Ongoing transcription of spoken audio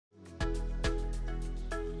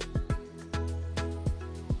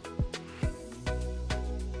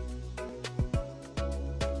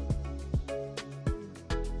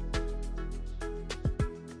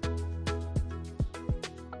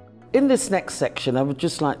In this next section, I would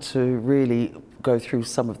just like to really go through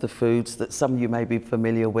some of the foods that some of you may be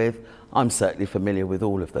familiar with. I'm certainly familiar with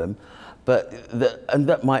all of them, and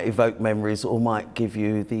that might evoke memories or might give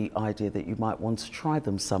you the idea that you might want to try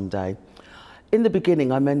them someday. In the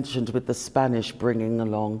beginning, I mentioned with the Spanish bringing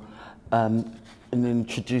along and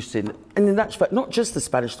introducing, and in actual fact, not just the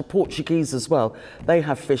Spanish, the Portuguese as well. They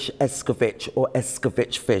have fish escovitch or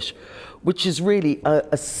escovitch fish, which is really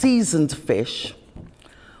a seasoned fish,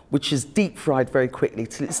 which is deep fried very quickly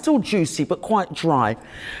till it's still juicy but quite dry.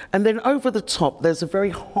 And then over the top, there's a very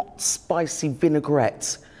hot, spicy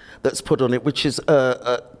vinaigrette that's put on it, which is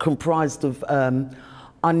comprised of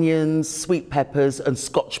onions, sweet peppers, and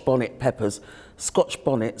Scotch bonnet peppers. Scotch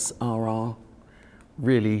bonnets are our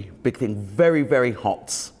really big thing, very, very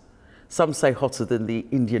hot. Some say hotter than the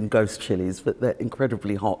Indian ghost chilies, but they're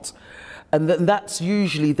incredibly hot. And then that's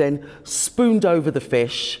usually then spooned over the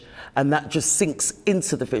fish, and that just sinks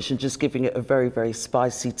into the fish and just giving it a very, very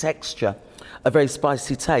spicy texture, a very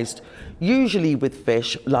spicy taste. Usually with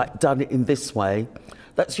fish, like done in this way,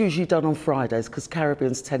 that's usually done on Fridays, because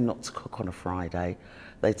Caribbeans tend not to cook on a Friday.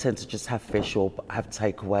 They tend to just have fish or have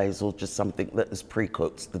takeaways or just something that is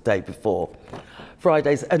pre-cooked the day before.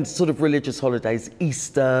 Fridays and sort of religious holidays,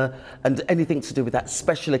 Easter, and anything to do with that,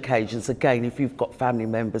 special occasions. Again, if you've got family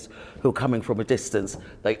members who are coming from a distance,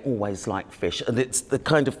 they always like fish. And it's the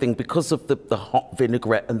kind of thing, because of the hot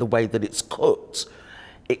vinaigrette and the way that it's cooked,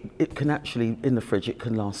 it can actually, in the fridge, it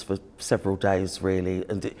can last for several days, really.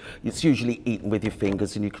 And it's usually eaten with your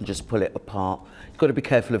fingers and you can just pull it apart. You've got to be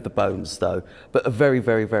careful of the bones, though. But a very,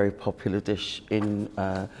 very, very popular dish in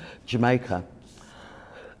Jamaica.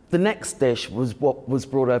 The next dish was what was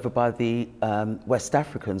brought over by the West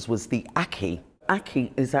Africans, was the ackee.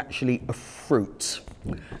 Ackee is actually a fruit.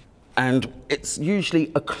 And it's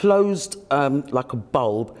usually a closed, like a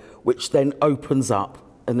bulb, which then opens up.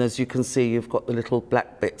 And as you can see, you've got the little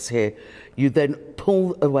black bits here. You then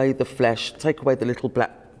pull away the flesh, take away the little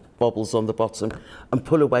black bobbles on the bottom, and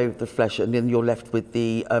pull away the flesh, and then you're left with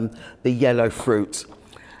the yellow fruit.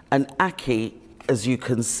 And ackee, as you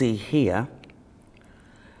can see here,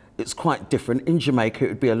 it's quite different. In Jamaica, it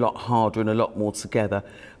would be a lot harder and a lot more together,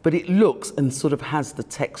 but it looks and sort of has the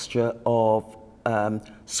texture of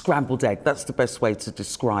scrambled egg. That's the best way to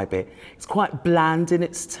describe it. It's quite bland in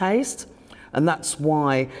its taste. And that's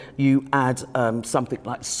why you add something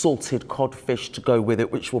like salted codfish to go with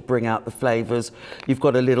it, which will bring out the flavours. You've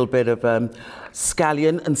got a little bit of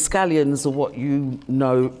scallion, and scallions are what you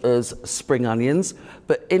know as spring onions.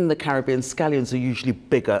 But in the Caribbean, scallions are usually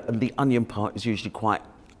bigger, and the onion part is usually quite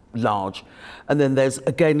large. And then there's,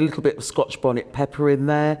 again, a little bit of Scotch bonnet pepper in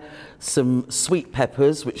there, some sweet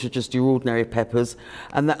peppers, which are just your ordinary peppers,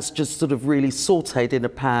 and that's just sort of really sautéed in a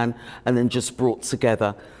pan and then just brought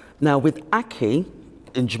together. Now, with ackee,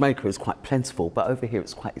 in Jamaica it's quite plentiful, but over here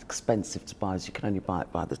it's quite expensive to buy, as you can only buy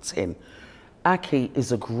it by the tin. Ackee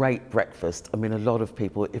is a great breakfast. I mean, a lot of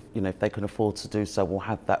people, if they can afford to do so, will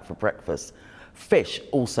have that for breakfast. Fish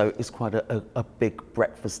also is quite a big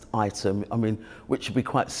breakfast item, I mean, which would be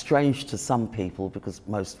quite strange to some people because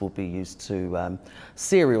most will be used to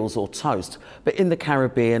cereals or toast. But in the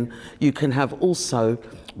Caribbean, you can have also,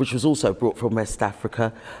 which was also brought from West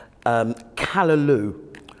Africa, callaloo,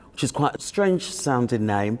 which is quite a strange sounding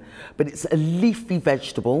name, but it's a leafy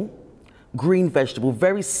vegetable, green vegetable,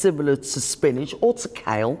 very similar to spinach or to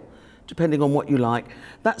kale, depending on what you like.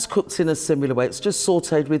 That's cooked in a similar way. It's just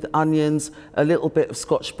sautéed with onions, a little bit of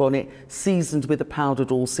Scotch bonnet, seasoned with a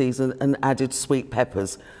powdered all season and added sweet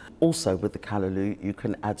peppers. Also with the callaloo, you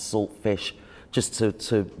can add saltfish just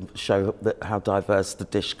to show how diverse the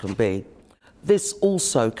dish can be. This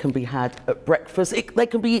also can be had at breakfast. They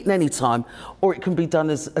can be eaten any time, or it can be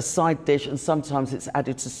done as a side dish, and sometimes it's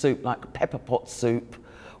added to soup, like pepper pot soup,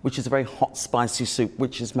 which is a very hot, spicy soup,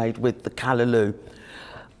 which is made with the callaloo.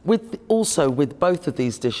 Also, with both of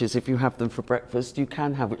these dishes, if you have them for breakfast, you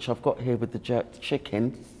can have, which I've got here with the jerked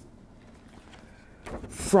chicken,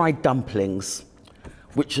 fried dumplings,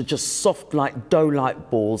 which are just soft, like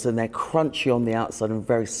dough-like balls, and they're crunchy on the outside and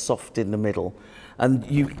very soft in the middle. And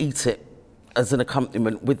you eat it as an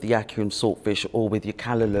accompaniment with the ackee and saltfish or with your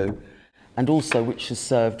callaloo, and also which is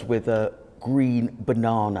served with a green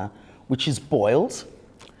banana, which is boiled,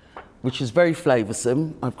 which is very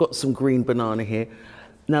flavoursome. I've got some green banana here.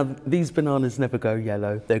 Now, these bananas never go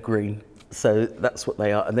yellow, they're green, so that's what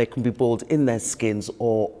they are, and they can be boiled in their skins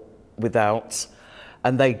or without,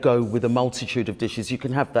 and they go with a multitude of dishes. You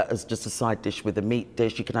can have that as just a side dish with a meat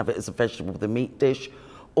dish, you can have it as a vegetable with a meat dish,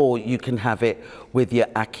 or you can have it with your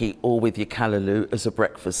ackee or with your callaloo as a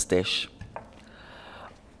breakfast dish.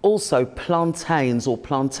 Also, plantains, or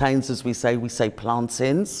plantains as we say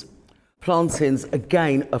plantains. Plantains,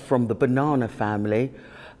 again, are from the banana family.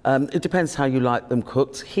 It depends how you like them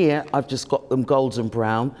cooked. Here, I've just got them golden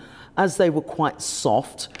brown. As they were quite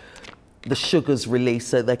soft, the sugars release,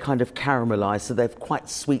 so they kind of caramelise, so they're quite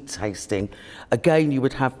sweet tasting. Again, you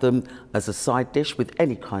would have them as a side dish with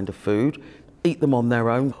any kind of food, eat them on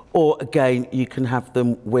their own, or again, you can have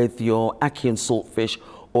them with your ackee and saltfish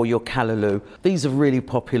or your callaloo. These are really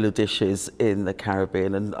popular dishes in the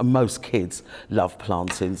Caribbean, and most kids love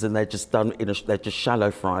plantains, and they're just done they're just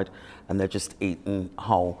shallow fried, and they're just eaten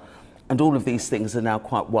whole. And all of these things are now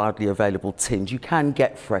quite widely available tinned. You can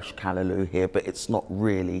get fresh callaloo here, but it's not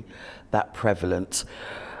really that prevalent.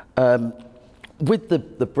 With the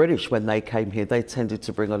British, when they came here, they tended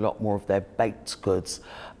to bring a lot more of their baked goods.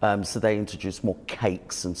 So they introduced more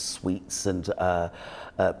cakes and sweets and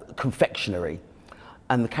confectionery.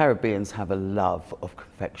 And the Caribbeans have a love of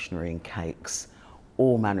confectionery and cakes.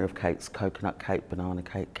 All manner of cakes: coconut cake, banana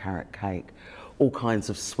cake, carrot cake, all kinds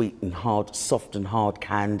of sweet and hard, soft and hard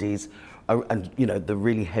candies, and you know, the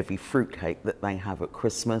really heavy fruit cake that they have at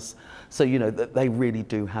Christmas. So you know that they really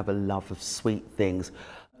do have a love of sweet things.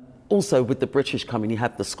 Also, with the British coming, you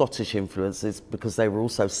had the Scottish influences because they were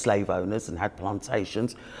also slave owners and had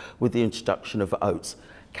plantations. With the introduction of oats,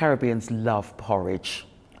 Caribbeans love porridge,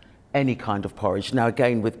 any kind of porridge. Now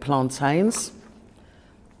again, with plantains,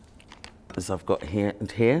 as I've got here and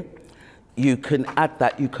here, you can add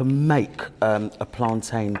that, you can make a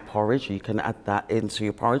plantain porridge, you can add that into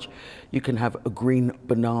your porridge. You can have a green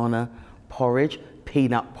banana porridge,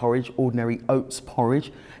 peanut porridge, ordinary oats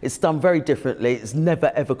porridge. It's done very differently. It's never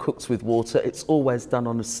ever cooked with water. It's always done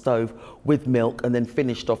on a stove with milk and then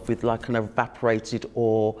finished off with like an evaporated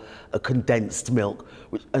or a condensed milk,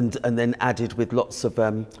 and then added with lots of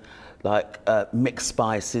mixed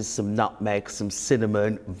spices, some nutmeg, some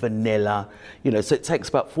cinnamon, vanilla, you know, so it takes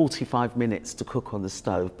about 45 minutes to cook on the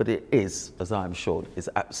stove, but it is, as I'm sure, is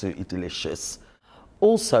absolutely delicious.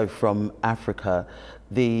 Also from Africa,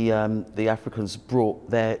 the Africans brought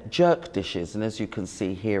their jerk dishes, and as you can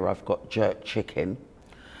see here, I've got jerk chicken.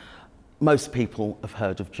 Most people have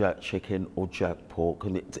heard of jerk chicken or jerk pork,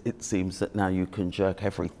 and it seems that now you can jerk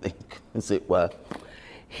everything, as it were.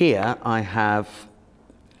 Here I have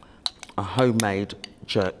a homemade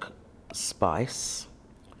jerk spice,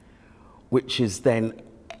 which is then,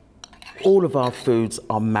 all of our foods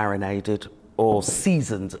are marinated or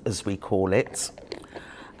seasoned, as we call it,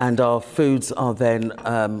 and our foods are then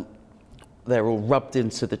they're all rubbed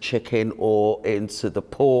into the chicken or into the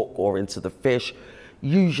pork or into the fish,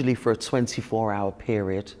 usually for a 24-hour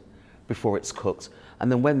period before it's cooked.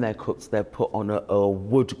 And then when they're cooked, they're put on a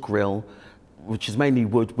wood grill, which is mainly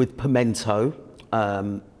wood, with pimento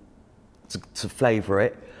to flavour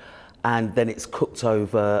it, and then it's cooked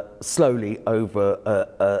slowly over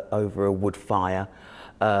a wood fire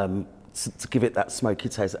to give it that smoky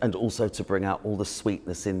taste, and also to bring out all the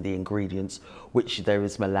sweetness in the ingredients, which there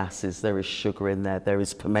is molasses, there is sugar in there, there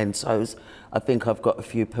is pimentos. I think I've got a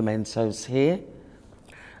few pimentos here,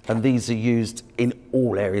 and these are used in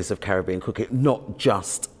all areas of Caribbean cooking, not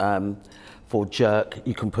just for jerk.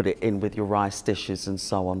 You can put it in with your rice dishes and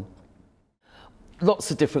so on.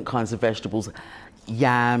 Lots of different kinds of vegetables,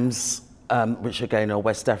 yams, which again are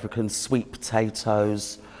West African, sweet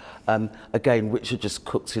potatoes, again, which are just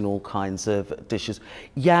cooked in all kinds of dishes.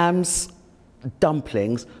 Yams,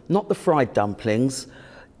 dumplings, not the fried dumplings.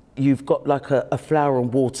 You've got like a flour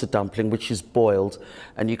and water dumpling, which is boiled,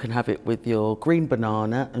 and you can have it with your green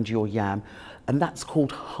banana and your yam, and that's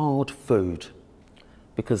called hard food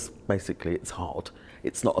because basically it's hard.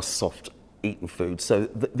 It's not a soft eaten food. So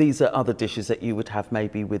these are other dishes that you would have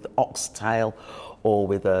maybe with oxtail or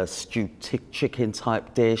with a stewed chicken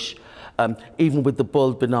type dish. Even with the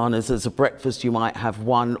boiled bananas as a breakfast, you might have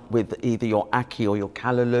one with either your ackee or your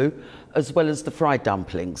callaloo, as well as the fried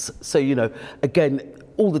dumplings. So, you know, again,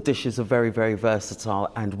 all the dishes are very, very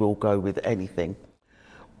versatile and will go with anything.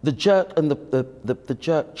 The jerk and the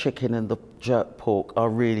jerk chicken and the jerk pork are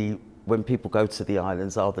really, when people go to the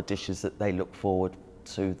islands, are the dishes that they look forward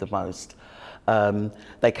to the most.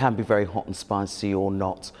 They can be very hot and spicy or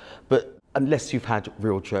not, but unless you've had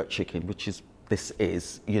real jerk chicken, which is this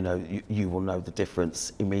is, you know, you will know the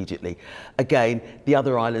difference immediately. Again, the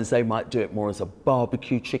other islands, they might do it more as a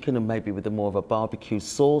barbecue chicken and maybe with more of a barbecue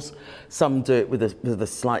sauce. Some do it with a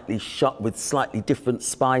slightly different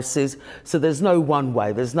spices. So there's no one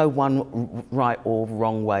way, there's no one right or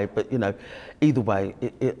wrong way, but you know, either way,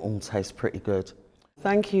 it all tastes pretty good.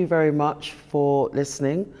 Thank you very much for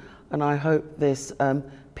listening, and I hope this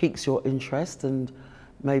piques your interest and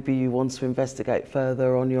maybe you want to investigate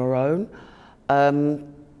further on your own.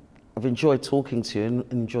 I've enjoyed talking to you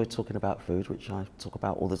and enjoyed talking about food, which I talk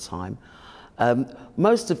about all the time.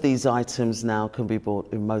 Most of these items now can be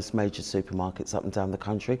bought in most major supermarkets up and down the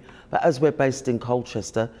country. But as we're based in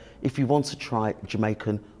Colchester, if you want to try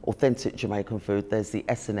Jamaican, authentic Jamaican food, there's the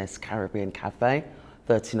S&S Caribbean Cafe,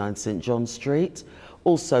 39 St John Street.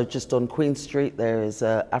 Also, just on Queen Street, there is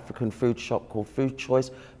an African food shop called Food Choice,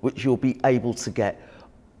 which you'll be able to get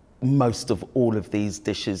most of all of these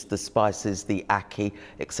dishes, the spices, the ackee,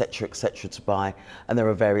 etc., to buy. And there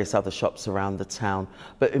are various other shops around the town.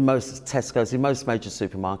 But in most Tesco's, in most major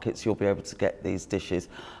supermarkets, you'll be able to get these dishes.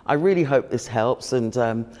 I really hope this helps, and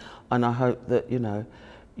I hope that, you know,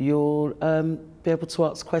 you'll be able to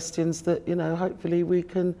ask questions that, you know, hopefully we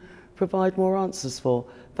can provide more answers for.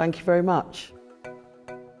 Thank you very much.